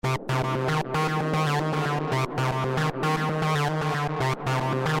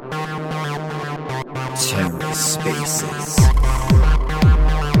TerraSpaces.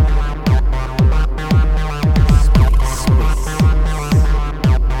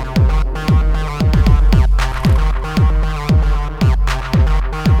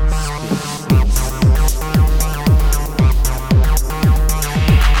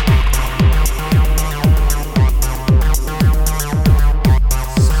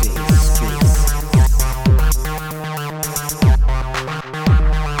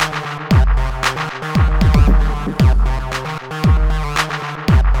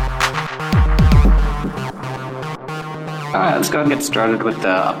 All right, let's go and get started with the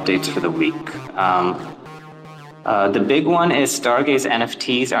updates for the week. The big one is Stargaze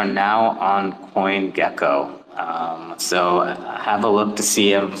NFTs are now on CoinGecko. So have a look to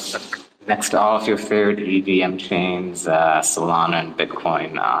see them next to all of your favorite EVM chains, Solana and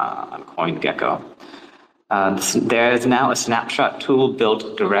Bitcoin on CoinGecko. There is now a snapshot tool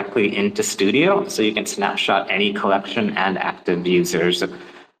built directly into Studio, so you can snapshot any collection and active users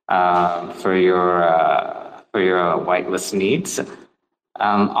for your whitelist needs.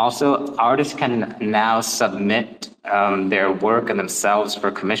 Also, artists can now submit their work and themselves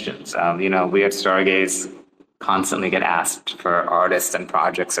for commissions. We at Stargaze constantly get asked for artists and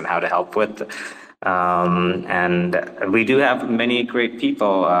projects and how to help with. And we do have many great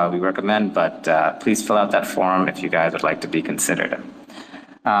people we recommend, but please fill out that form if you guys would like to be considered.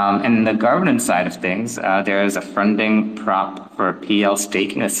 In the governance side of things, there is a funding prop for PL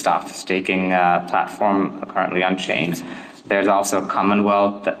staking, a staff staking platform currently on chain. There's also a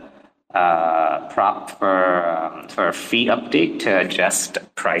Commonwealth prop for a fee update to adjust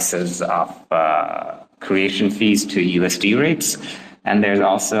prices of creation fees to USD rates. And there's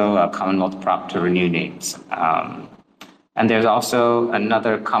also a Commonwealth prop to renew names. And there's also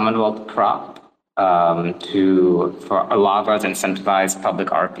another Commonwealth prop for Lava's incentivized public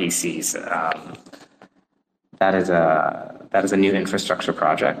RPCs. That is a new infrastructure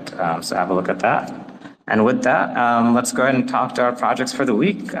project. So have a look at that. And with that, let's go ahead and talk to our projects for the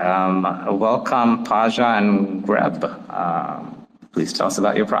week. Welcome, Paja and Greb. Please tell us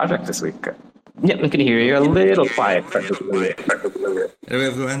about your project this week. Yeah, we can hear you. You're a little quiet. Hello,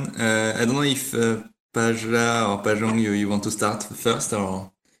 everyone. I don't know if Paja or Pajong, you want to start first,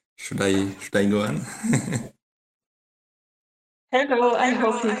 or should I go on? Hello, I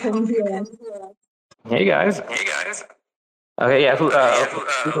hope you can hear. Hey guys. Okay, yeah.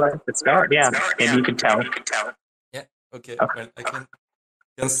 Who'd like to start? Yeah, maybe you could tell. Yeah. Okay. Well, I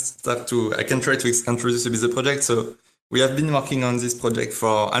can try to introduce a bit the project. So we have been working on this project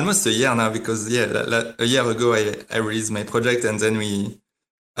for almost a year now, because a year ago I released my project, and then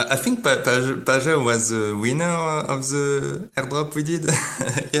I think Paja was the winner of the airdrop we did a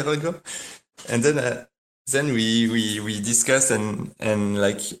year ago, and then we discussed and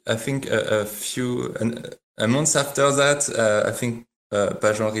like I think a month after that I think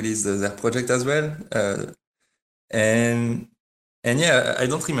Paja released their project as well, and yeah, I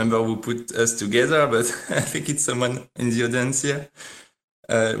don't remember who put us together, but I think it's someone in the audience here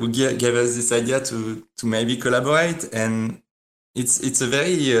who gave us this idea to maybe collaborate. And it's a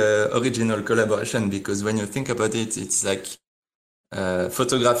very original collaboration, because when you think about it, it's like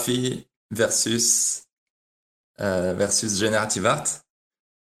photography versus generative art,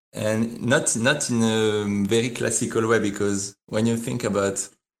 and not in a very classical way, because when you think about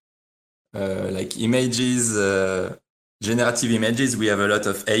like images, generative images, we have a lot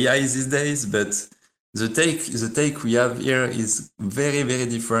of AI these days, but the take we have here is very, very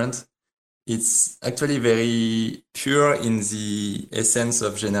different. It's actually very pure in the essence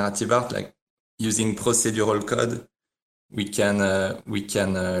of generative art, like using procedural code. We can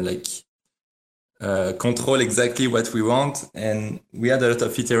control exactly what we want, and we had a lot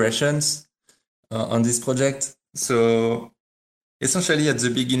of iterations on this project. So essentially, at the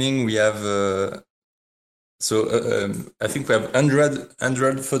beginning, we have I think we have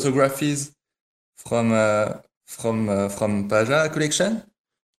 100 photographies from Paja collection,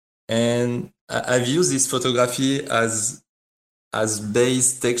 and I've used this photography as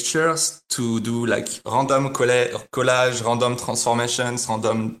base textures to do like random collage, random transformations,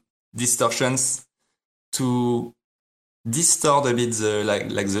 random distortions to distort a bit the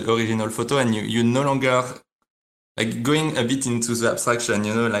original photo, and you no longer like going a bit into the abstraction,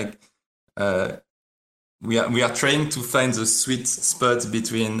 like we are trying to find the sweet spot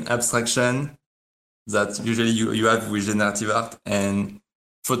between abstraction that usually you have with generative art and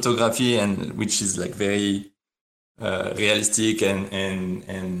photography, and which is like very realistic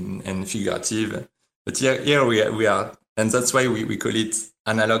and figurative. But here we are And that's why we call it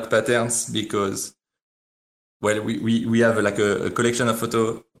analog patterns, because, well, we have like a collection of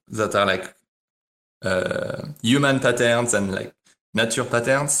photos that are like human patterns and like nature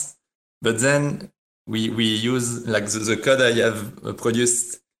patterns. But then we use like the code I have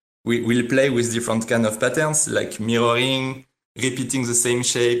produced. We'll play with different kind of patterns, like mirroring, repeating the same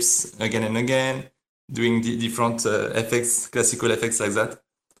shapes again and again, doing different effects, classical effects like that.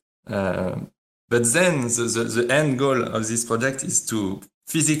 But then the end goal of this project is to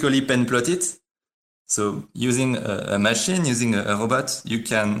physically pen plot it. So using a machine, using a robot, you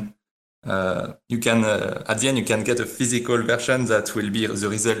can at the end you can get a physical version that will be the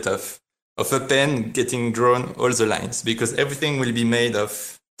result of a pen getting drawn all the lines, because everything will be made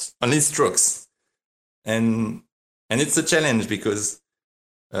of only strokes, and it's a challenge because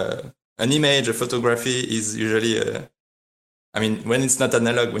an image, a photography is usually I mean, when it's not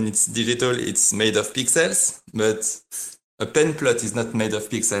analog, when it's digital, it's made of pixels, but a pen plot is not made of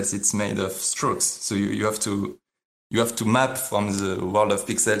pixels, it's made of strokes. So you have to map from the world of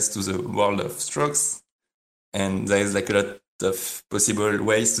pixels to the world of strokes. And there is like a lot of possible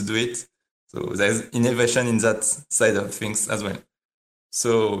ways to do it. So there's innovation in that side of things as well.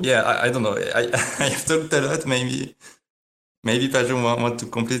 So yeah, I don't know. I have talked a lot. Maybe Pajot want to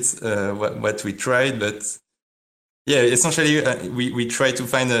complete what we tried, but yeah, essentially we try to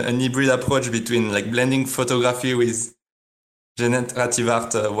find an hybrid approach between like blending photography with generative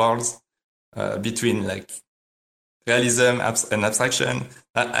art worlds, between like realism and abstraction.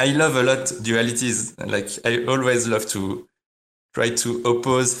 I love a lot dualities. Like I always love to try to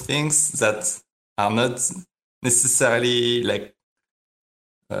oppose things that are not necessarily like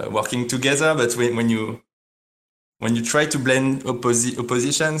working together, but when you try to blend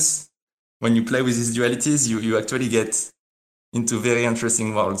oppositions, when you play with these dualities, you actually get into very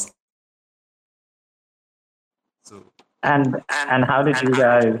interesting worlds. So And how did you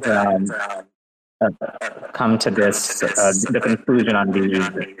guys come to this the conclusion on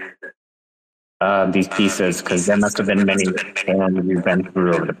these pieces? Because there must have been many forms you've been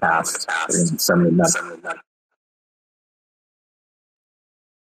through over the past some of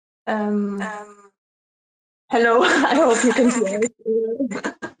them. Hello, I hope you can hear it.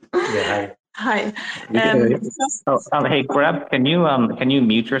 Yeah, Hi. Hey, Grab, can you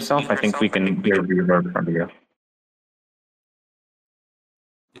mute yourself? I think we can hear reverb from you.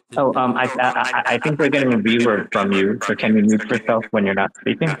 I think we're getting a reverb from you. So can you mute yourself when you're not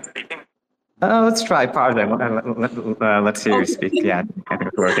speaking? Let's try pausing. Let's hear you speak. Yeah, I think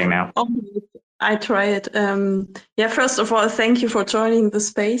it's working now. Okay, I try it. Yeah, first of all, thank you for joining the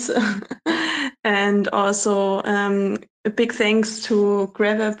space. And also a big thanks to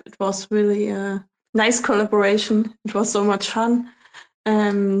GrabApp. It was really a nice collaboration. It was so much fun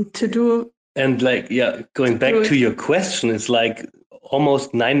to do. And like, yeah, going back to your question, it's like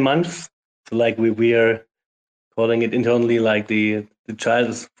almost 9 months. So like we are calling it internally like the child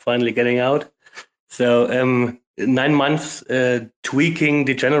is finally getting out. So 9 months tweaking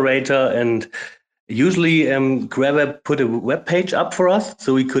the generator, and usually GrabApp put a web page up for us,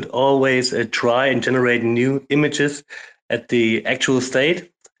 so we could always try and generate new images at the actual state.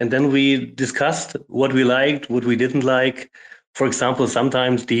 And then we discussed what we liked, what we didn't like. For example,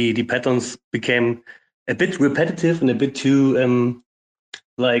 sometimes the patterns became a bit repetitive and a bit too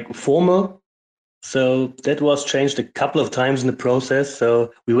like formal. So that was changed a couple of times in the process.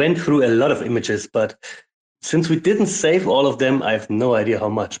 So we went through a lot of images, but since we didn't save all of them, I have no idea how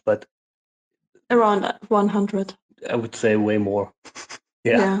much, but around 100. I would say way more.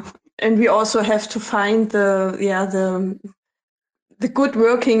 Yeah. And we also have to find the good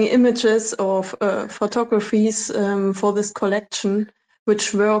working images of photographies for this collection,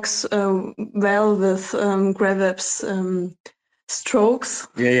 which works well with GrabApp's strokes.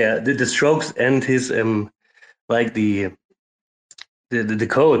 Yeah. The strokes and his like the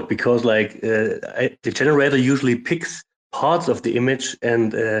code, because like the generator usually picks parts of the image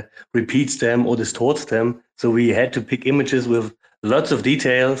and repeats them or distorts them. So we had to pick images with lots of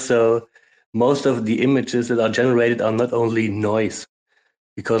detail. So most of the images that are generated are not only noise,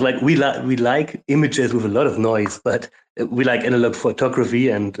 because like we like images with a lot of noise, but we like analog photography,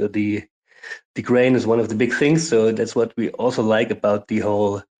 and the grain is one of the big things. So that's what we also like about the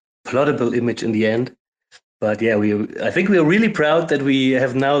whole plottable image in the end. But yeah, I think we are really proud that we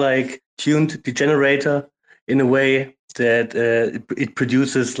have now like tuned the generator in a way that it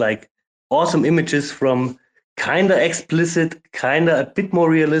produces like awesome images from kind of explicit, kind of a bit more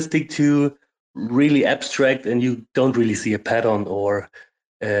realistic to really abstract, and you don't really see a pattern or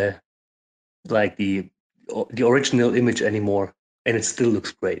like the original image anymore, and it still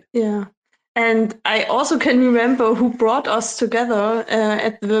looks great. Yeah. And I also can remember who brought us together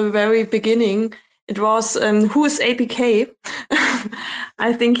at the very beginning. It was who is APK?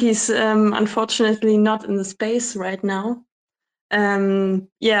 I think he's unfortunately not in the space right now.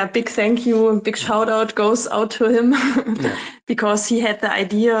 Yeah, big thank you, big shout out goes out to him because he had the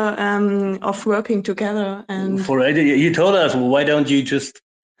idea of working together. And you told us, why don't you just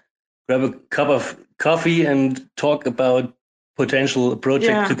grab a cup of coffee and talk about potential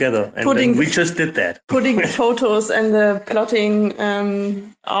project together? And then we just did that. Putting photos and the plotting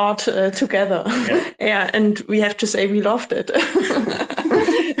art together. Yeah, and we have to say we loved it.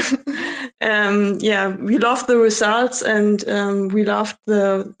 We loved the results, and we loved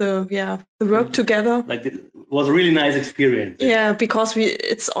the work together. Like it was a really nice experience. Yeah, because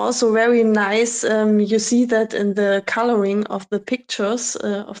it's also very nice. You see that in the coloring of the pictures,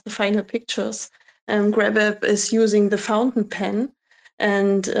 of the final pictures. GrabApp is using the fountain pen.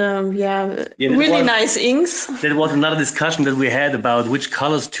 And really nice inks. That was another discussion that we had about which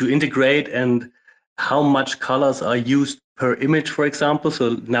colors to integrate and how much colors are used per image, for example.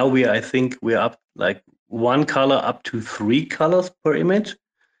 So now I think we're up like 1 color up to 3 colors per image.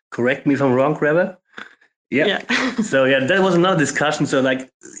 Correct me if I'm wrong, GrabApp. Yeah. So that was another discussion. So like,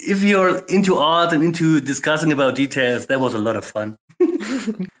 if you're into art and into discussing about details, that was a lot of fun.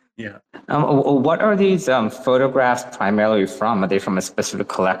 Yeah. What are these photographs primarily from? Are they from a specific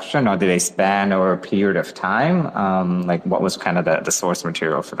collection, or do they span over a period of time? Like, what was kind of the source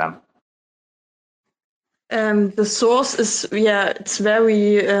material for them? The source is it's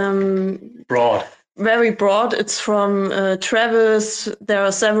very broad. Very broad. It's from travels. There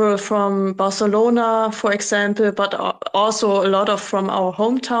are several from Barcelona, for example, but also a lot of from our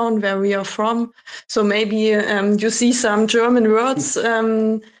hometown where we are from. So maybe you see some German words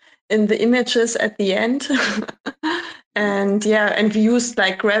in the images at the end. And we used,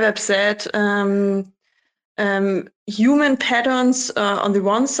 like GrabApp said, human patterns on the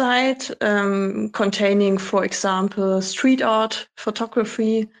one side, containing, for example, street art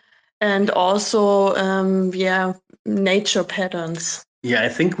photography, and also nature patterns. Yeah, I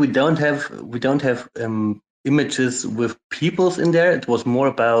think we don't have images with peoples in there. It was more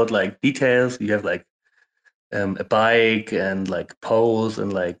about like details. You have like a bike and like poles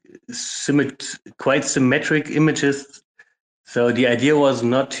and like quite symmetric images. So the idea was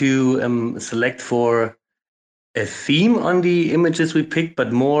not to select for a theme on the images we picked,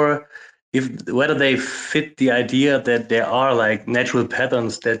 but more whether they fit the idea that there are like natural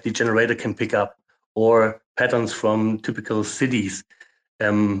patterns that the generator can pick up, or patterns from typical cities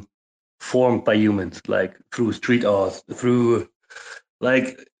formed by humans, like through street art, through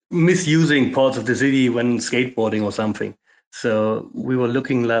like misusing parts of the city when skateboarding or something. So we were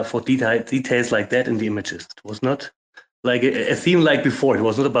looking for details like that in the images. It was not like a theme like before. It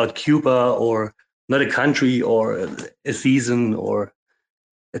was not about Cuba, or not a country or a season or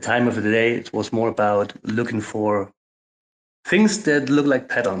a time of the day. It was more about looking for things that look like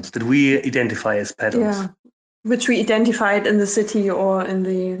patterns, that we identify as patterns. Yeah, which we identified in the city or in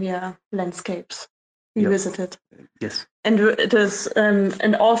the landscapes we visited. Yes. And it is,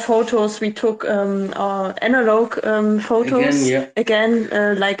 and all photos we took are analog photos. Again,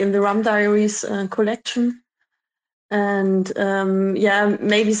 like in the Rum Diaries collection. And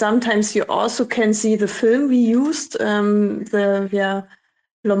maybe sometimes you also can see the film we used, the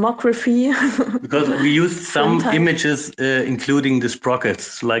lomography. Because we used some images, including the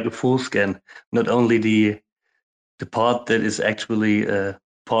sprockets, like a full scan, not only the part that is actually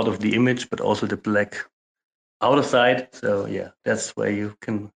part of the image, but also the black outer side. So that's where you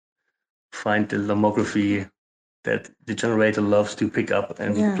can find the lomography that the generator loves to pick up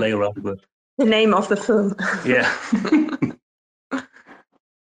and play around with. The name of the film. Yeah.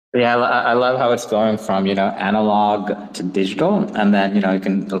 Yeah, I love how it's going from, analog to digital, and then,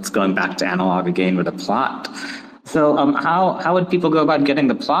 it's going back to analog again with a plot. So how would people go about getting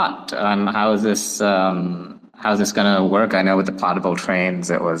the plot? How's this going to work? I know with the plottable trains,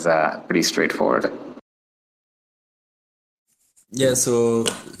 it was pretty straightforward. Yeah, so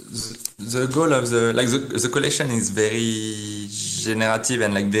the goal of the collection is very generative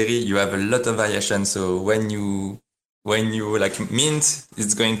and you have a lot of variation. So when you like mint,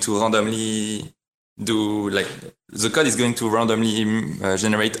 it's going to randomly do the code is going to randomly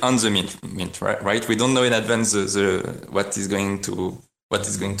generate on the mint, right? We don't know in advance what is going to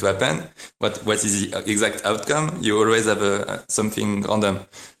happen, what is the exact outcome. You always have something random,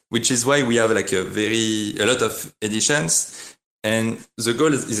 which is why we have a lot of editions. And the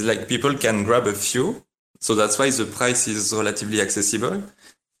goal is people can grab a few. So that's why the price is relatively accessible.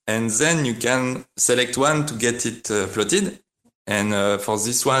 And then you can select one to get it plotted. And for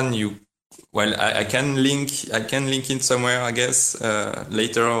this one, you Well, I can link it somewhere, I guess,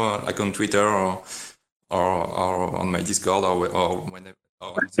 later, like on Twitter or on my Discord or whenever.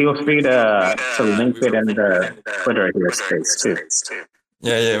 Feel free to link it in the Twitter here space too.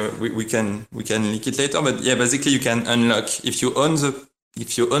 Yeah, we can link it later, but yeah, basically you can unlock if you own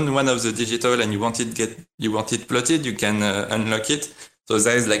one of the digital and you want it plotted, you can unlock it. So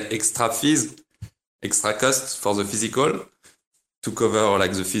there is like extra fees, extra costs for the physical to cover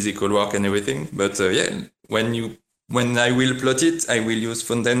like the physical work and everything. But yeah, when I will plot it, I will use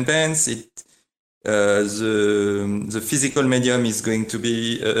fountain pens. The physical medium is going to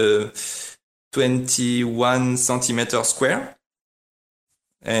be 21 centimeters square.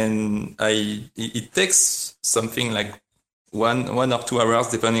 And it takes something like one or 2 hours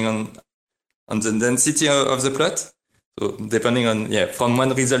depending on the density of the plot. So depending on from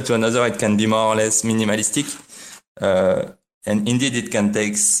one result to another, it can be more or less minimalistic. And indeed, it can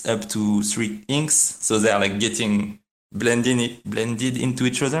take up to 3 inks, so they are like getting blended into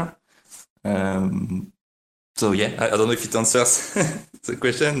each other. So yeah, I don't know if it answers the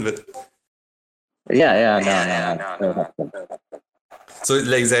question, but No. so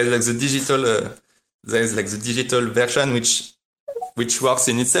like there's like the digital version which works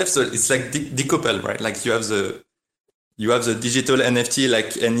in itself. So it's like decoupled, right? Like you have the digital NFT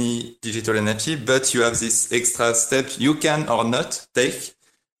like any digital NFT, but you have this extra step you can or not take.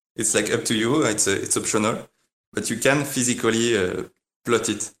 It's like up to you. It's optional, but you can physically plot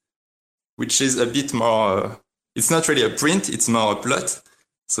it, which is a bit more. It's not really a print; it's more a plot.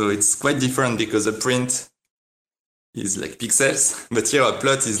 So it's quite different because a print is like pixels, but here a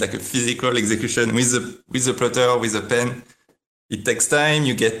plot is like a physical execution with the plotter, with a pen. It takes time.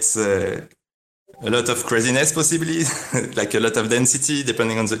 You get a lot of craziness possibly, like a lot of density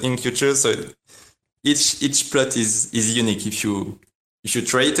depending on the ink you choose. So each plot is unique. If you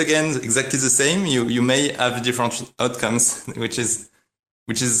try it again exactly the same, you may have different outcomes, which is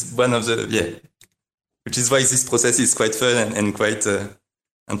one of the which is why this process is quite fun and quite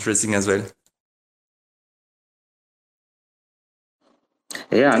interesting as well.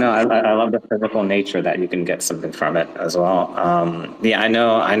 Yeah, no, I love the physical nature that you can get something from it as well. Yeah, I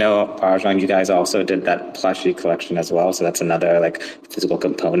know, Parjan, you guys also did that plushie collection as well. So that's another like physical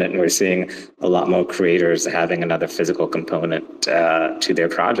component. And we're seeing a lot more creators having another physical component to their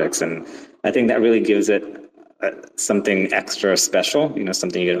projects. And I think that really gives it something extra special,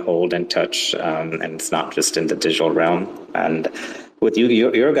 something you can hold and touch. And it's not just in the digital realm. And with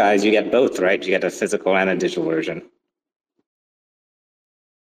your guys, you get both, right? You get a physical and a digital version.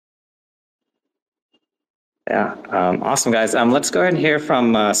 Yeah, awesome, guys. Let's go ahead and hear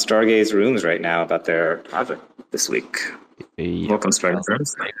from Stargaze Rooms right now about their project this week. Welcome, Stargaze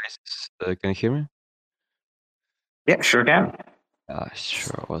Rooms. Can you hear me? Yeah, sure can.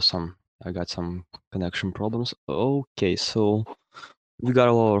 Sure, awesome. I got some connection problems. Okay, so we got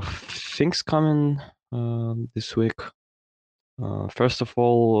a lot of things coming this week. First of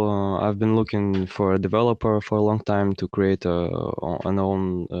all, I've been looking for a developer for a long time to create an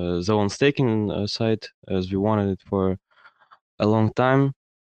own zone staking site, as we wanted it for a long time.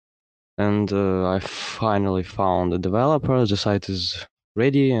 And I finally found a developer. The site is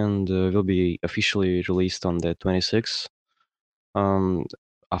ready and will be officially released on the 26th.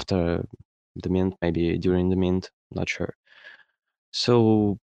 After the mint, maybe during the mint, not sure.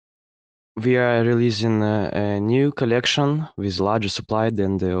 So we are releasing a new collection with larger supply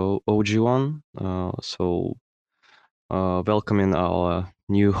than the OG one. So welcoming our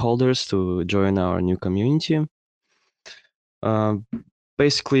new holders to join our new community.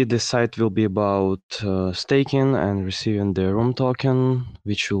 Basically, the site will be about staking and receiving the room token,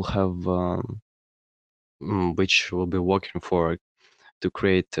 which will have, which will be working for to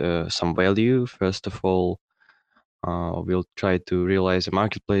create some value. First of all, we'll try to realize a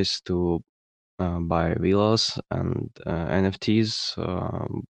marketplace to buy villas and NFTs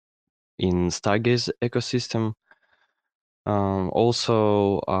in Stargaze ecosystem.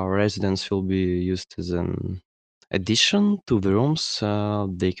 Also, our residents will be used as an addition to the rooms.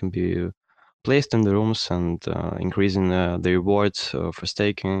 They can be placed in the rooms and increasing the rewards for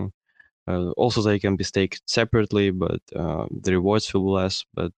staking. Also, they can be staked separately, but the rewards will be less.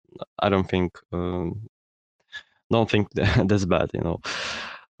 But I don't think that's bad,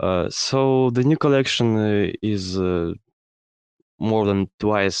 So the new collection is more than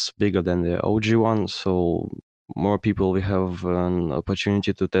twice bigger than the OG one, so more people will have an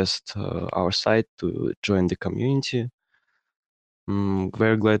opportunity to test our site, to join the community.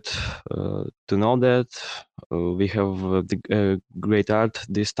 Very glad to know that. We have great art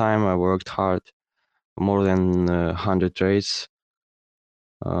this time. I worked hard, more than 100 trades.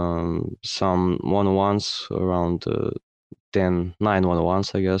 some 1-on-ones around 10, 9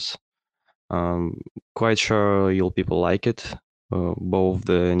 1-on-ones, I guess. Quite sure you'll people like it, both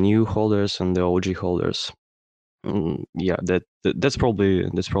the new holders and the OG holders. Yeah, that's probably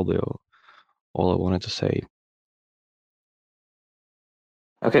all I wanted to say.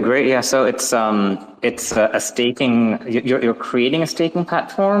 Okay, great. Yeah, so it's a staking. You're creating a staking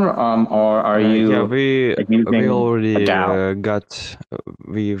platform, or are Yeah, you we using a already DAO?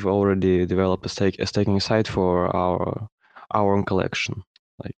 we've already developed a staking site for our own collection,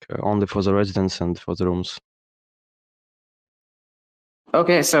 like only for the residents and for the rooms.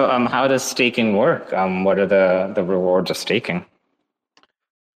 Okay, so how does staking work? What are the rewards of staking?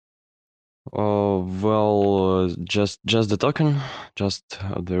 Well, just the token, just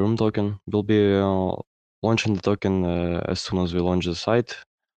the room token. We'll be launching the token as soon as we launch the site.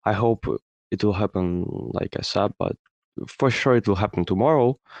 I hope it will happen, like I said, but for sure it will happen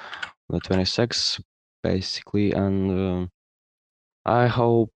tomorrow, the 26th, basically, and I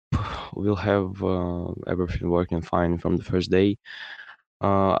hope we'll have everything working fine from the first day.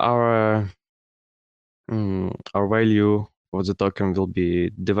 Our value of the token will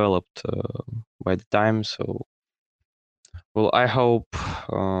be developed by the time, so well, I hope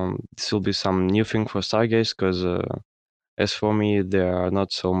this will be some new thing for Stargaze, because as for me, there are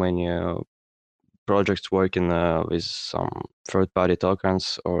not so many projects working with some third-party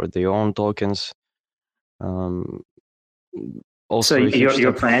tokens or their own tokens. So Also a huge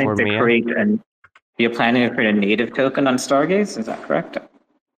you're step planning for to me. you're planning to create a native token on Stargaze, is that correct?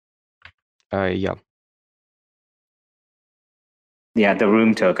 Yeah. Yeah, the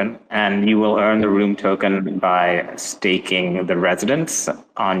room token, and you will earn the room token by staking the residents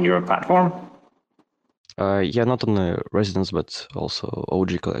on your platform. Yeah, not only residents, but also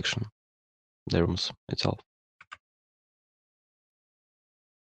OG collection, the rooms itself.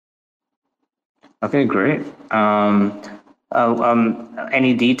 Okay, great.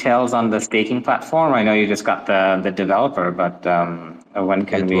 Any details on the staking platform? I know you just got the developer, but when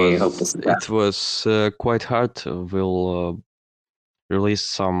can we hope to see that? It was quite hard. We'll release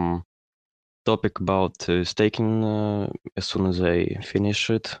some topic about staking as soon as I finish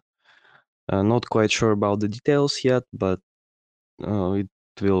it. Not quite sure about the details yet, but it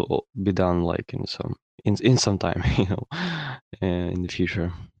will be done like in some time, in the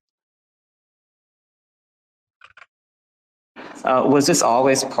future. Was this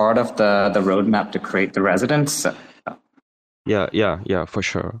always part of the roadmap to create the residents? Yeah, for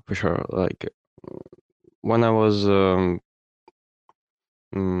sure. Like when I was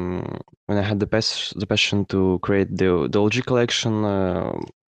when I had the passion to create the OG collection,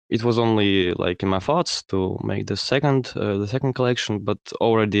 it was only like in my thoughts to make the second collection, but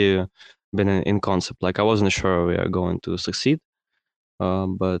already been in concept. Like I wasn't sure we are going to succeed,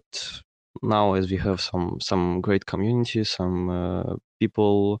 but now as we have some great community, some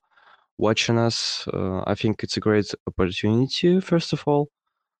people watching us, I think it's a great opportunity. First of all,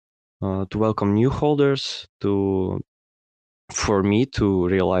 to welcome new holders, for me to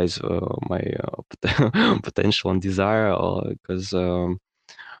realize my potential and desire, because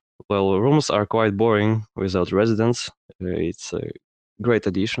well, rooms are quite boring without residents. It's a great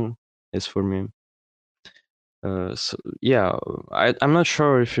addition, as for me. So yeah, I'm not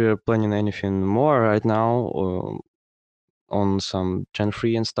sure if you're planning anything more right now on some Gen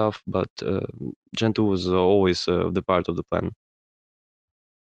 3 and stuff, but Gen 2 was always the part of the plan.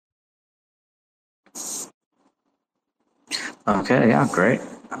 Okay, yeah, great.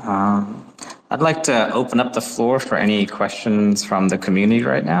 I'd like to open up the floor for any questions from the community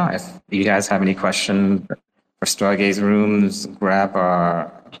right now. If you guys have any questions for Stargaze Rooms, Grab or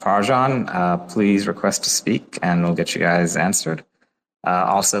Parjan, please request to speak and we'll get you guys answered.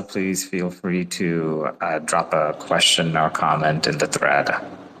 Also, please feel free to drop a question or comment in the thread.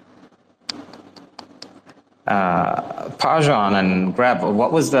 Parjan and Grab,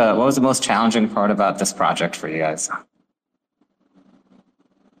 what was the most challenging part about this project for you guys?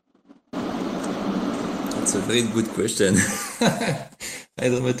 That's a very good question. I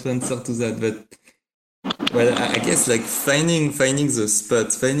don't know what to answer to that, but well, I guess like finding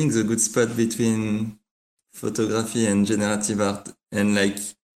the good spot between photography and generative art, and like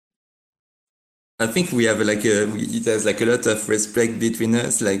I think we have like it has like a lot of respect between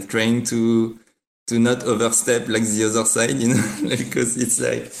us, like trying to not overstep like the other side, you know, because it's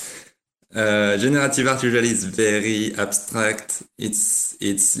like generative art usually is very abstract. It's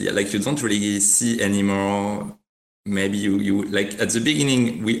yeah, like you don't really see anymore. Maybe you like at the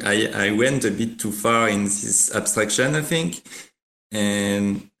beginning I went a bit too far in this abstraction, I think,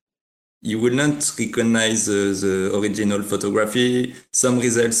 and you will not recognize the original photography. Some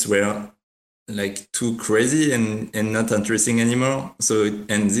results were like too crazy and not interesting anymore. So,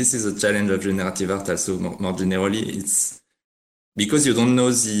 and this is a challenge of generative art also more generally. It's because you don't know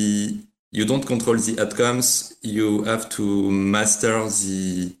you don't control the outcomes. You have to master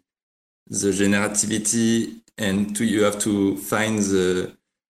the generativity, and you have to find the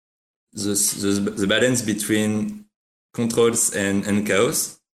balance between controls and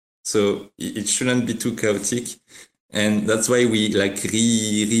chaos. So it shouldn't be too chaotic. And that's why we like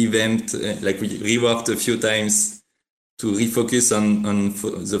revamped, like we reworked a few times to refocus on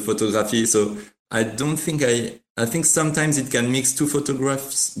the photography. So I don't think I think sometimes it can mix two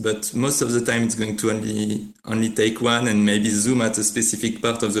photographs, but most of the time it's going to only take one and maybe zoom at a specific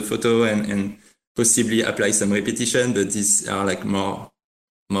part of the photo and possibly apply some repetition, but these are like more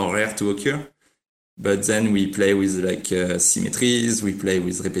rare to occur. But then we play with like symmetries, we play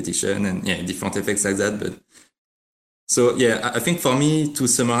with repetition and different effects like that. But so I think for me, to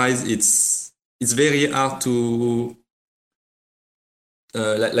summarize, it's very hard to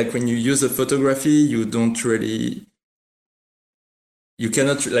like when you use a photography, you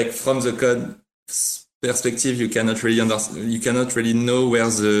cannot like from the code perspective, you cannot really know where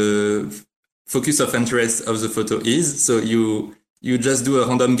the focus of interest of the photo is. So you just do a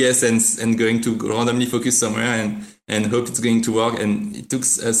random guess and going to randomly focus somewhere and hope it's going to work. And it took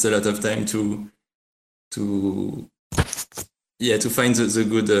us a lot of time to find the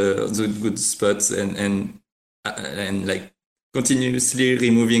good spots and like continuously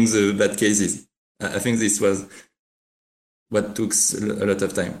removing the bad cases. I think this was what took a lot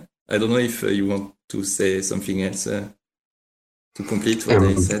of time. I don't know if you want to say something else to complete what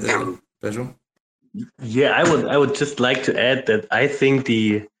I said, Pajot? Yeah, I would just like to add that I think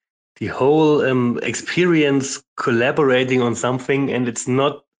the whole experience collaborating on something, and it's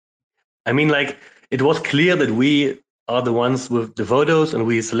not, I mean, like, it was clear that we are the ones with the photos and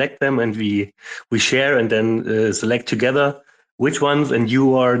we select them and we share and then select together which ones, and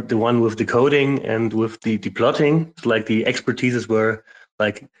you are the one with the coding and with the plotting. It's like the expertises were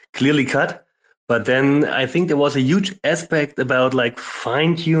like clearly cut. But then I think there was a huge aspect about like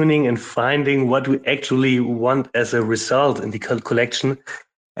fine tuning and finding what we actually want as a result in the collection.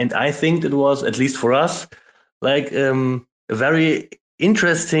 And I think it was, at least for us, like a very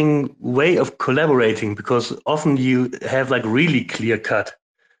interesting way of collaborating, because often you have like really clear cut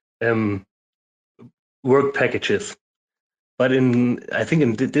work packages. But I think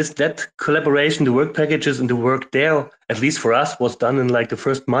in that collaboration, the work packages and the work there, at least for us, was done in like the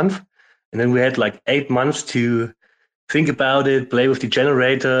first month. And then we had like 8 months to think about it, play with the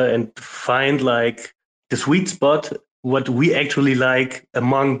generator and find like the sweet spot, what we actually like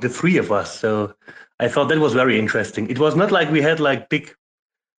among the three of us. So I thought that was very interesting. It was not like we had like big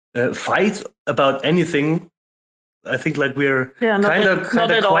fights about anything. I think like we're kind of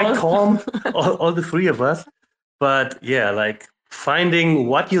quite calm, all the three of us. But yeah, like finding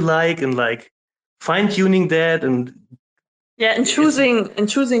what you like and like fine tuning that and choosing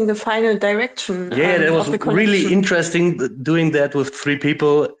the final direction. Yeah, that was really interesting doing that with 3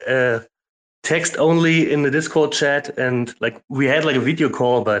 people, text only in the Discord chat, and like we had like a video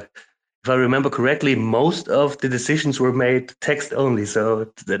call, but if I remember correctly, most of the decisions were made text only.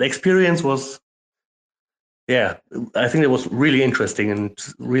 So that experience was, I think it was really interesting and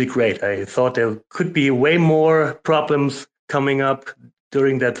really great. I thought there could be way more problems coming up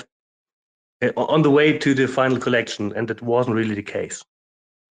during that, on the way to the final collection, and that wasn't really the case.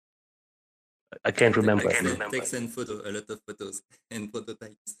 I can't remember. Text and photo, a lot of photos and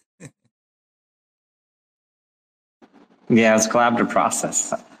prototypes. Yeah, it's a collaborative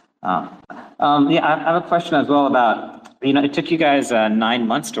process. I have a question as well about, it took you guys 9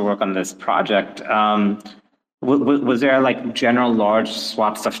 months to work on this project. Was there like general large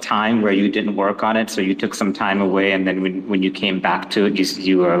swaths of time where you didn't work on it, so you took some time away, and then when you came back to it,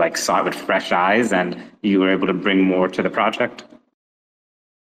 you were like saw it with fresh eyes and you were able to bring more to the project?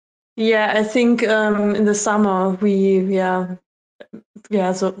 Yeah, I think in the summer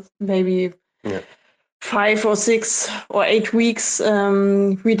so maybe 5 or 6 or 8 weeks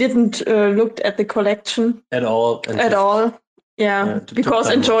we didn't look at the collection at all. Because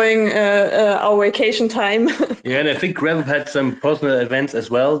enjoying our vacation time. And I think Graham had some personal events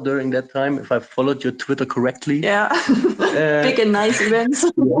as well during that time, if I followed your Twitter correctly. Yeah, big and nice events.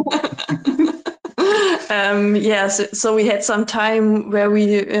 So we had some time where we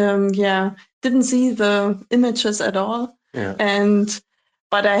didn't see the images at all.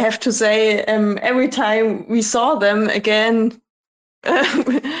 But I have to say, every time we saw them again,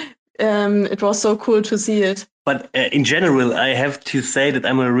 it was so cool to see it. But in general, I have to say that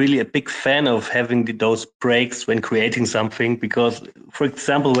I'm really a big fan of having those breaks when creating something, because, for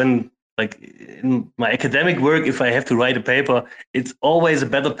example, when like in my academic work, if I have to write a paper, it's always a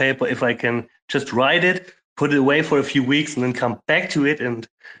better paper if I can just write it, put it away for a few weeks, and then come back to it and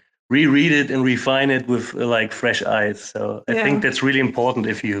reread it and refine it with like fresh eyes. So I think that's really important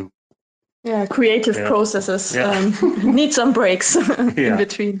if you creative processes need some breaks in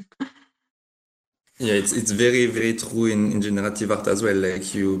between. Yeah, it's very, very true in generative art as well. Like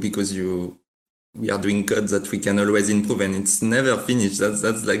because we are doing code that we can always improve, and it's never finished. That's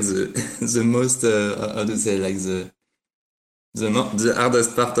like the most how to say, like the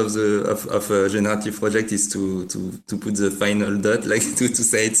hardest part of a generative project is to put the final dot, like to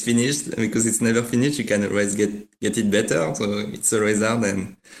say it's finished, because it's never finished. You can always get it better, so it's always hard,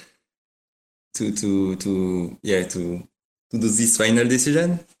 and to do this final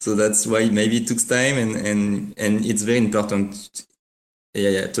decision. So that's why maybe it took time, and it's very important.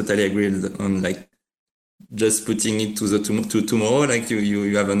 Yeah, totally agree on like just putting it to tomorrow. Like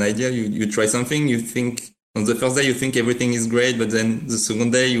you have an idea, you try something, you think on the first day you think everything is great, but then the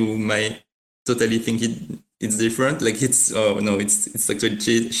second day you might totally think it's different. Like it's actually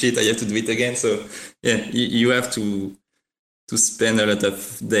shit. I have to do it again. So yeah, you have to spend a lot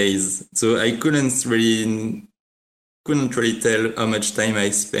of days. So I couldn't really tell how much time I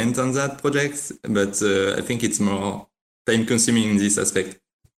spent on that project, but I think it's more time consuming in this aspect.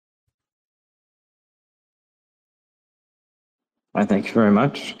 Thank you very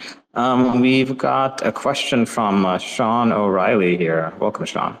much. We've got a question from Sean O'Reilly here. Welcome,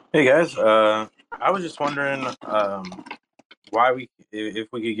 Sean. Hey guys, I was just wondering why if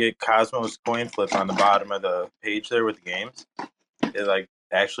we could get Cosmos coin flip on the bottom of the page there with the games. It like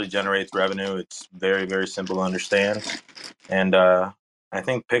actually generates revenue. It's very, very simple to understand, and I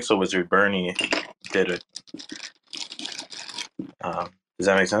think Pixel Wizard Bernie did it. Does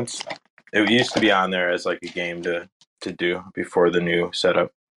that make sense? It used to be on there as like a game to do before the new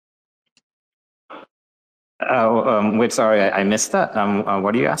setup. Wait, sorry, I missed that.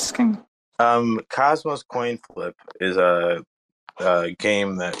 What are you asking? Cosmos Coin Flip is a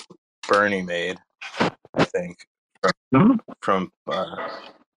game that Bernie made, I think, from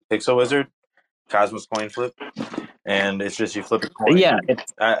Pixel Wizard, Cosmos Coin Flip, and it's just you flip a coin. Yeah,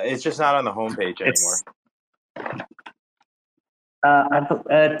 it's just not on the homepage anymore.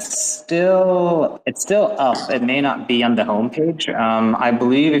 It's still up. It may not be on the homepage. I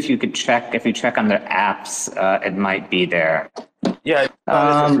believe if you check under apps, it might be there. Yeah,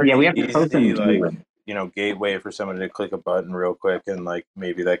 we have easy, like, gateway for somebody to click a button real quick, and like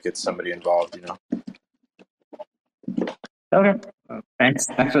maybe that gets somebody involved. Okay. Thanks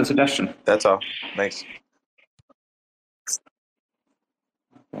for the suggestion. That's all. Thanks.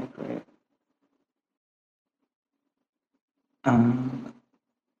 Okay, great.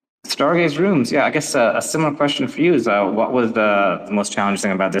 Stargaze rooms. Yeah, I guess a similar question for you is what was the most challenging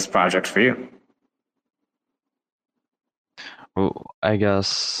thing about this project for you? Well, I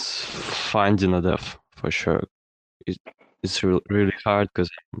guess finding a dev for sure. It's really hard because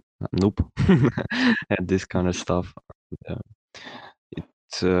I'm noob at this kind of stuff.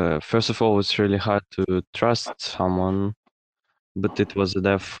 First of all, it's really hard to trust someone, but it was a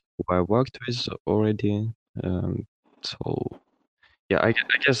dev who I worked with already. So yeah, I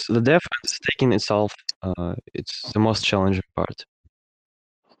guess the dev and staking itself, it's the most challenging part.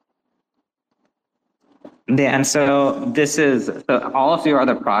 Yeah, and so this is all of your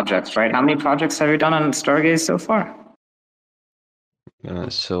other projects, right? How many projects have you done on Stargaze so far?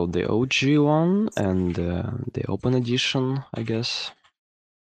 So the OG one and the open edition, I guess.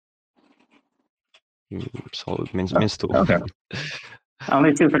 So it means two. Okay.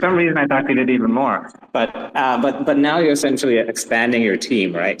 Only two. For some reason, I thought you did even more. But now you're essentially expanding your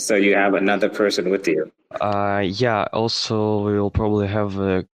team, right? So you have another person with you. Yeah. Also, we will probably have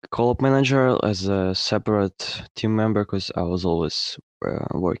a co-op manager as a separate team member because I was always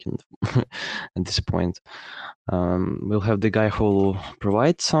working at this point. We'll have the guy who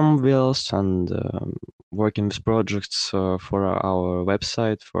provides some bills and working with projects for our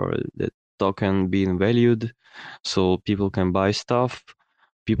website for the token being valued, so people can buy stuff.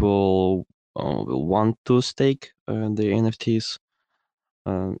 People will want to stake the NFTs.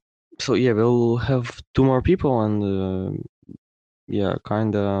 So yeah, we'll have two more people, and yeah,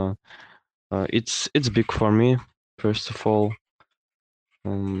 kinda. It's big for me, first of all.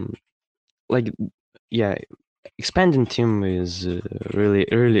 Like, yeah, expanding team is really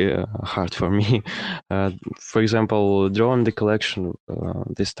hard for me. For example, drawing the collection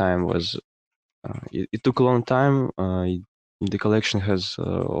this time was it took a long time. the collection has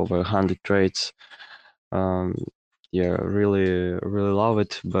over 100 traits. Yeah, really love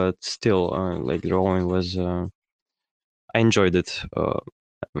it, but still, like drawing was, I enjoyed it.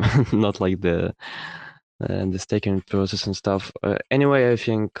 Not like the staking process and stuff. Anyway, I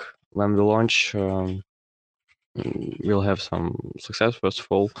think when we launch, we'll have some success. First of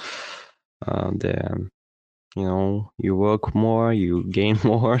all, the you work more, you gain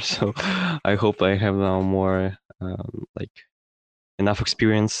more. So I hope I have now more like enough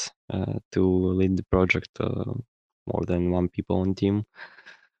experience to lead the project, more than one people on team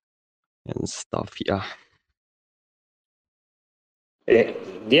and stuff. Yeah.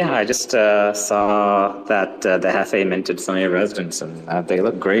 Yeah, I just saw that the Hefe minted some of your residents, and they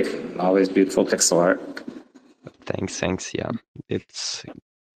look great. Always beautiful pixel art. Thanks. Yeah, it's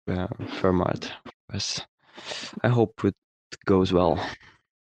firm art. Yes. I hope it goes well.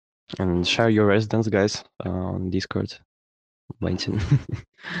 And share your residence, guys, on Discord. Waiting.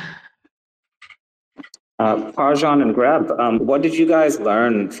 Parjan and Greb, what did you guys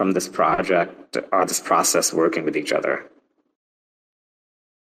learn from this project or this process working with each other?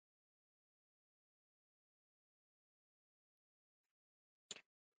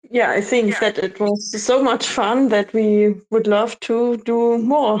 Yeah, I think that it was so much fun that we would love to do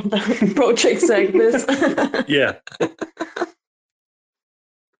more projects like this. Yeah.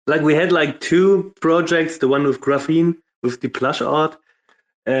 Like we had like 2 projects, the one with graphene, with the plush art.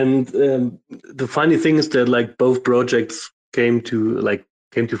 And the funny thing is that like both projects came to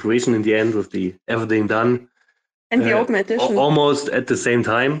fruition in the end with the everything done. And the open edition. Almost at the same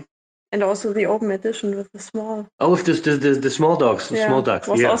time. And also the open edition with the small. Oh, with the small dogs, yeah, small ducks.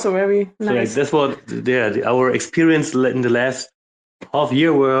 Was also very nice. So like, that's what our experience in the last half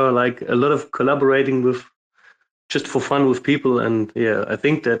year were like a lot of collaborating with, just for fun with people. And yeah, I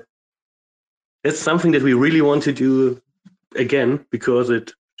think that's something that we really want to do again, because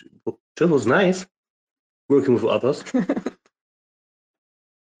it was nice working with others.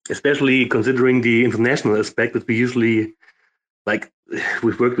 Especially considering the international aspect that we usually, like,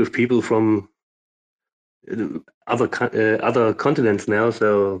 we've worked with people from other continents now,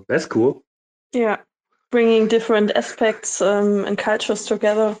 so that's cool. Yeah, bringing different aspects and cultures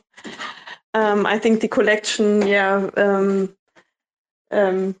together. I think the collection,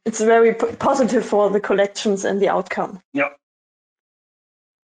 it's very positive for the collections and the outcome. Yeah.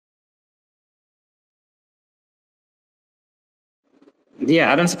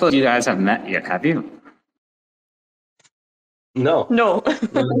 Yeah, I don't suppose you guys have met yet, have you? No.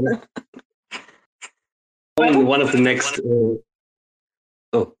 One of the next.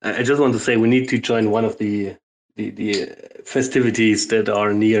 I just want to say we need to join one of the festivities that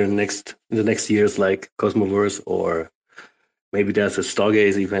are near in the next years, like Cosmoverse, or maybe there's a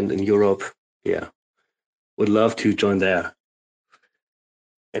Stargaze event in Europe. Yeah, would love to join there.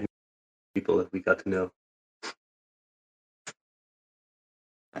 And people that we got to know.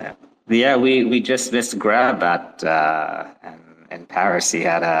 Yeah, we just missed Grab at in Paris. He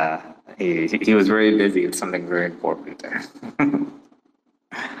had he was very busy with something very important there.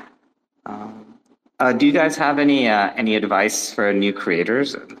 Do you guys have any advice for new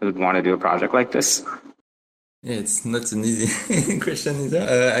creators who'd want to do a project like this? Yeah, it's not an easy question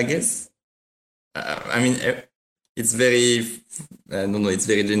either. I guess. I mean, it's very. I don't know. It's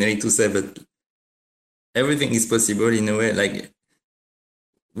very generic to say, but everything is possible in a way. Like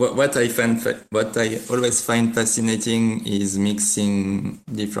what I always find fascinating is mixing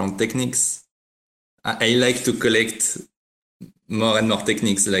different techniques. I like to collect more and more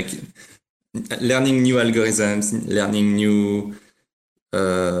techniques, like learning new algorithms, learning new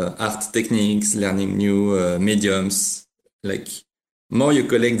art techniques, learning new mediums. Like more you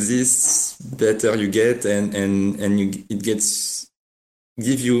collect this, better you get, and it gives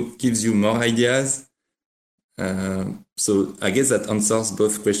you more ideas. So I guess that answers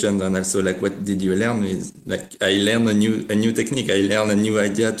both questions, and also like what did you learn is like I learned a new technique. I learned a new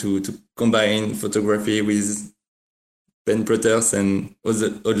idea to combine photography with pen plotters and all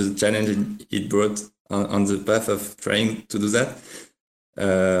the challenges it brought on the path of trying to do that.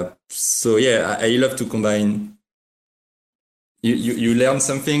 So yeah, I love to combine. You learn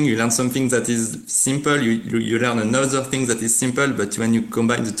something that is simple, you learn another thing that is simple, but when you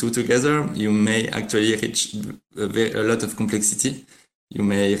combine the two together, you may actually reach a lot of complexity. You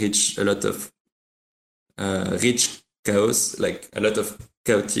may reach a lot of rich chaos, like a lot of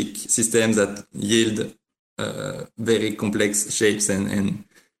chaotic systems that yield very complex shapes, and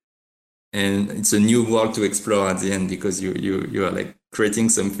it's a new world to explore at the end, because you are like creating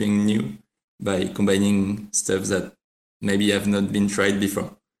something new by combining stuff that maybe have not been tried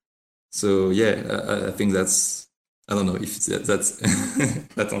before. So yeah, I think that's I don't know if that's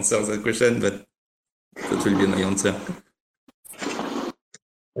that answers the question, but that will be my answer.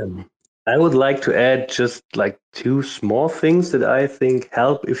 I would like to add just like two small things that I think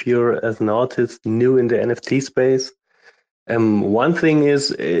help if you're as an artist new in the NFT space. One thing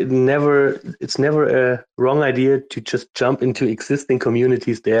is it's never a wrong idea to just jump into existing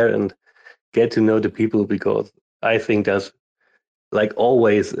communities there and get to know the people, because I think there's like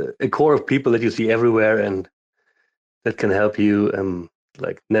always a core of people that you see everywhere, and that can help you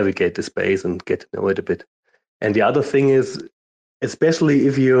like navigate the space and get to know it a bit. And the other thing is, especially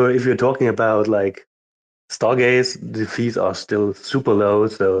if you're talking about like Stargaze, the fees are still super low.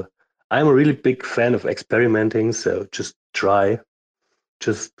 So I'm a really big fan of experimenting. So just try,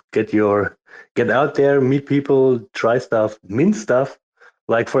 just get out there, meet people, try stuff, mint stuff.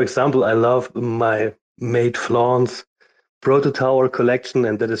 Like for example, I love my made Flaunt's Proto Tower collection,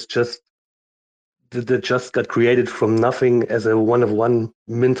 and that just got created from nothing as a one of one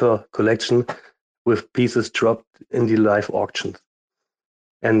minter collection with pieces dropped in the live auctions.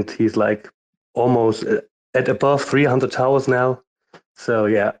 And he's like almost at above 300 towers now. So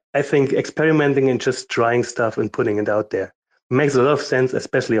yeah, I think experimenting and just trying stuff and putting it out there makes a lot of sense,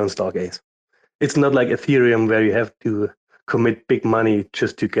 especially on Stargaze. It's not like Ethereum where you have to commit big money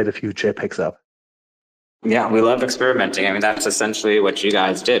just to get a few JPEGs up. Yeah, we love experimenting. I mean, that's essentially what you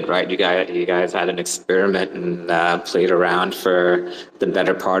guys did, right? You guys had an experiment and played around for the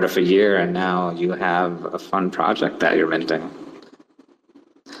better part of a year, and now you have a fun project that you're minting.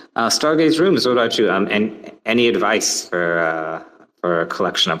 Stargaze Rooms, what about you? And any advice for a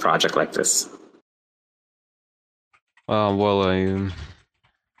collection, a project like this? Well, I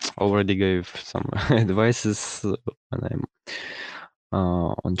already gave some advices when I'm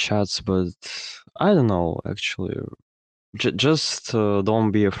on chats, but I don't know actually. Just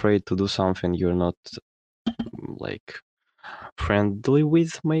don't be afraid to do something you're not like friendly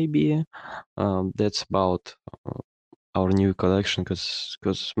with. Maybe that's about our new collection,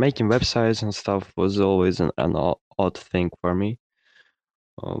 because making websites and stuff was always an odd thing for me.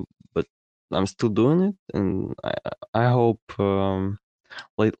 But I'm still doing it, and I hope.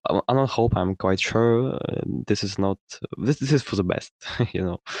 Like I don't hope, I'm quite sure this is not this is for the best, you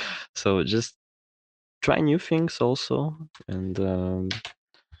know. So just try new things also, and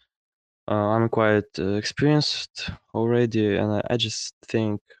I'm quite experienced already, and I just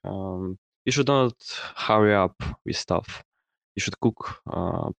think you should not hurry up with stuff. You should cook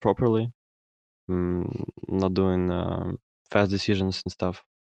properly, not doing fast decisions and stuff.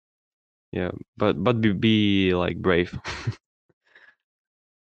 Yeah, but be like brave.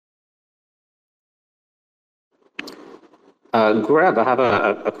 Greg, I have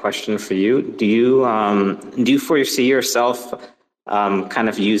a question for you. Do you foresee yourself kind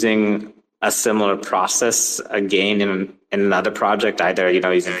of using a similar process again in another project, either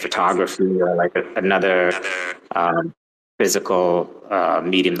using photography or like another physical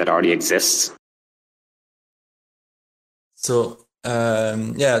medium that already exists? So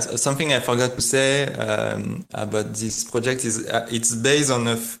yeah, something I forgot to say about this project is it's based on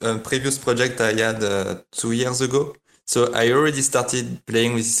a previous project I had 2 years ago. So I already started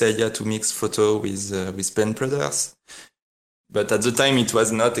playing with this idea to mix photo with pen brothers. But at the time, it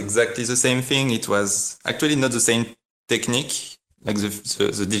was not exactly the same thing. It was actually not the same technique. Like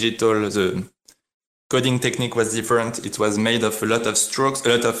the coding technique was different. It was made of a lot of strokes, a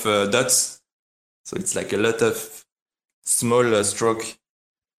lot of dots. So it's like a lot of small stroke,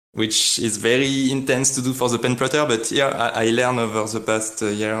 which is very intense to do for the pen plotter. But here I learned over the past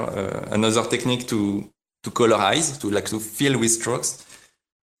year another technique to colorize, to fill with strokes.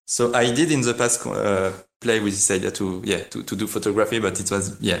 So I did in the past play with this idea to do photography, but it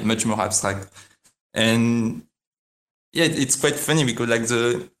was much more abstract. And yeah, it's quite funny because like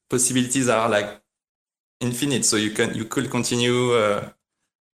the possibilities are like infinite. So you could continue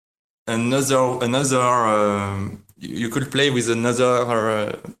you could play with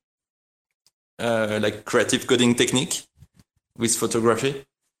another like creative coding technique with photography.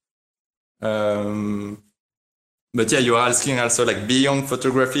 But yeah, you are asking also like beyond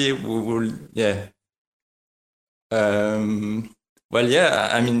photography, well, yeah,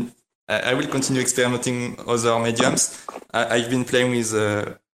 I mean, I will continue experimenting other mediums. I've been playing with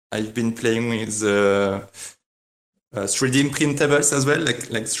 3D printables as well, like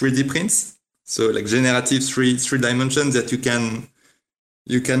 3D prints. So like generative three dimensions that you can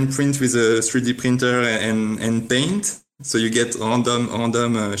print with a 3D printer and paint. So you get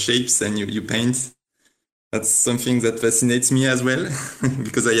random shapes and you paint. That's something that fascinates me as well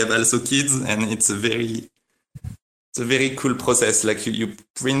because I have also kids, and it's a very a very cool process. Like you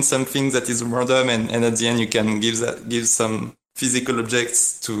print something that is random, and at the end you can give some physical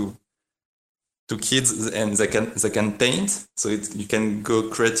objects to kids, and they can paint. So you can go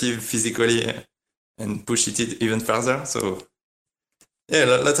creative physically and push it even further. So yeah,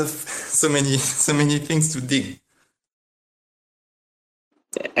 a lot of so many things to dig.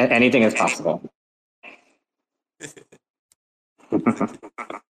 Anything is possible.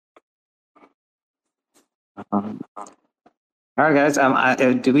 All right, guys.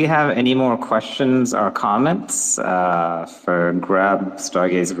 Do we have any more questions or comments for Grub,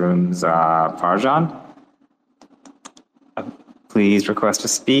 Stargaze Rooms, Parjan? Please request to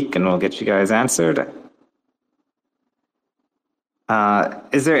speak, and we'll get you guys answered.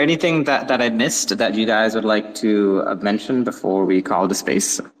 Is there anything that I missed that you guys would like to mention before we call the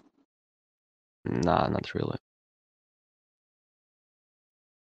space? Nah, not really.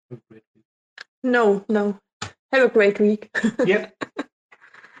 No. Have a great week. Yep.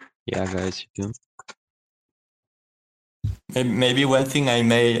 Yeah, guys, you do. Maybe one thing I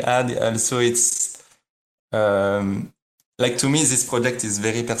may add also, it's like, to me, this project is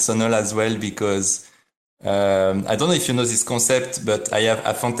very personal as well, because I don't know if you know this concept, but I have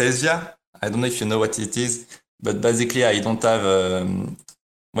aphantasia. I don't know if you know what it is, but basically I don't have,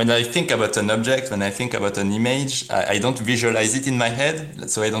 when I think about an object, when I think about an image, I don't visualize it in my head.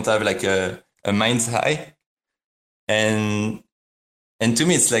 So I don't have like a mind's eye. And to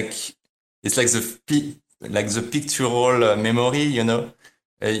me, it's like the pictorial memory, you know.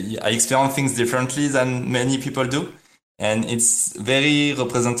 I experience things differently than many people do. And it's very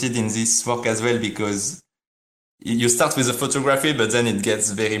represented in this work as well, because you start with a photography, but then it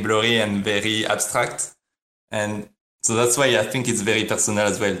gets very blurry and very abstract. And so that's why I think it's very personal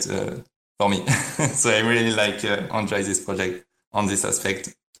as well for me. So I really enjoy this project on this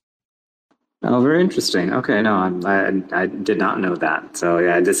aspect. Oh, very interesting. Okay, no, I did not know that. So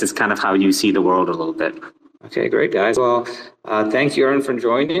yeah, this is kind of how you see the world a little bit. Okay, great, guys. Well, thank you, Aaron, for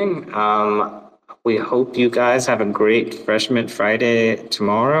joining. We hope you guys have a great Freshman Friday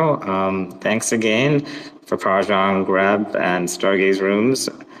tomorrow. Thanks again for Parjan, Grab, and Stargaze Rooms.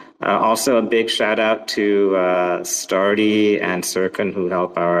 Also, a big shout out to Stardy and Sirkin, who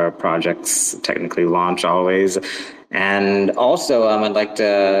help our projects technically launch always. And also, I'd like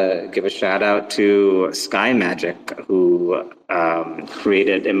to give a shout out to Sky Magic, who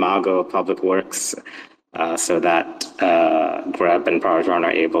created Imago Public Works so that Greb and Parjan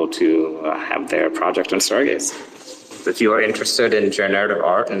are able to have their project on Stargaze. If you are interested in generative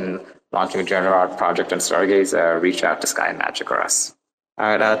art and launching a generative art project on Stargaze, reach out to Sky Magic or us.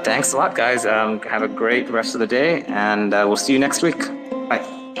 All right, thanks a lot, guys. Have a great rest of the day, and we'll see you next week. Bye.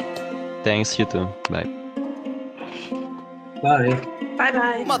 Thanks, you too. Bye. Bye.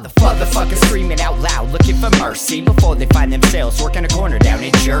 Bye-bye. Motherfuckers screaming out loud, looking for mercy before they find themselves working a corner down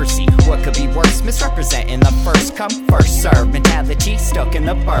in Jersey. What could be worse? Misrepresenting the first come, first serve mentality stuck in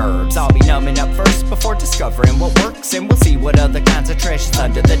the burbs. I'll be numbing up first before discovering what works, and we'll see what other kinds of treasures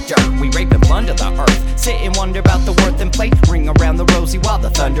under the dirt. We rape and plunder the earth, sit and wonder about the worth and play, ring around the rosy while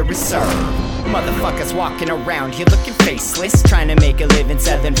the thunder is served. Motherfuckers walking around here looking faceless, trying to make a living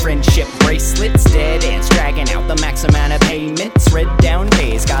selling friendship bracelets. Dead ends dragging out the max amount of payments. Red down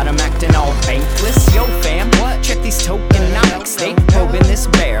days got 'em acting all bankless. Yo fam, what? Check these tokenomics. They probing this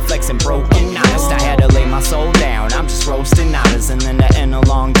bear, flexing broken honest. I had to lay my soul down, I'm just roasting otters. And then to end a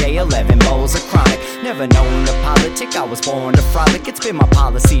long day, 11 bowls of chronic. Never known to politic, I was born to frolic. It's been my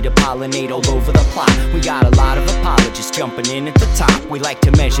policy to pollinate all over the plot. We got a lot of apologists jumping in at the top. We like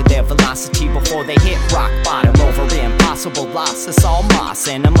to measure their velocity before they hit rock bottom. Over impossible loss, it's all moss,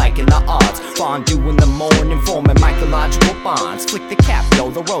 and I'm liking the odds. Fondue in the morning, forming mycological bonds. Flick the cap, yo,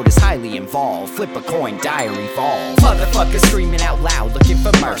 the road is highly involved. Flip a coin, diary evolve. Motherfuckers screaming out loud, looking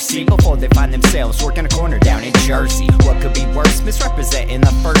for mercy before they find themselves working a corner down in Jersey. What could be worse? Misrepresenting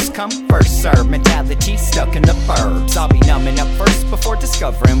the first come, first serve mentality stuck in the burbs. I'll be numbing up first before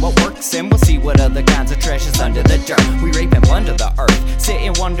discovering what works, and we'll see what other kinds of treasures under the dirt. We rape and plunder the earth, sit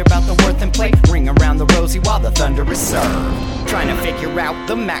and wonder about the worth and play, ring around the rosy while the thunder is served. Trying to figure out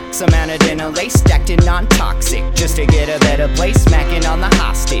the max amount of dinner lace, stacked in non-toxic, just to get a better place. Smacking on the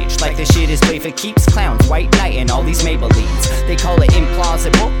hostage, like the shit is played for keeps. Clowns, white knight, and all these Maybellines. They call it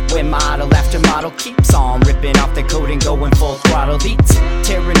implausible, when model after model keeps on ripping off the coat and going full throttle beats.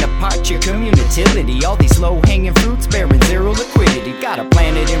 Tearing apart your community, all these low-hanging fruits bearing zero liquidity. Gotta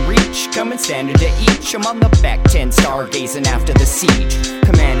plant it and reap beach, coming standard to each. I'm on the back 10, stargazing after the siege,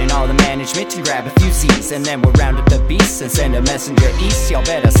 commanding all the management to grab a few Z's, and then we'll round up the beasts and send a messenger east. Y'all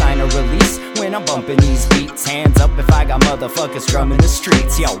better sign a release when I'm bumping these beats. Hands up if I got motherfuckers drumming the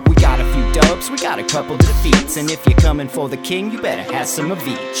streets. Yo, we got a few dubs, we got a couple defeats, and if you're coming for the king, you better have some of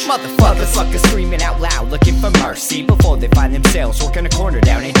each. Motherfuckers screaming out loud, looking for mercy before they find themselves working a corner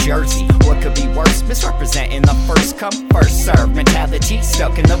down in Jersey. What could be worse? Misrepresenting the first come, first serve mentality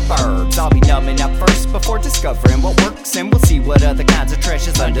stuck in the burbs. I'll be numbing up first before discovering what works, and we'll see what other kinds of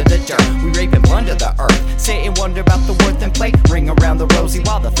treasures under the dirt. We rape and plunder the earth, sit and wonder about the worth and play. Ring around the rosy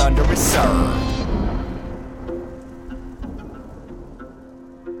while the thunder is served.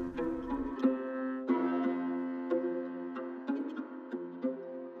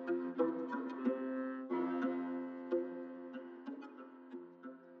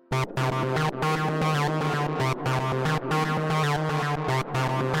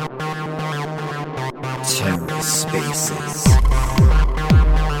 TerraSpaces.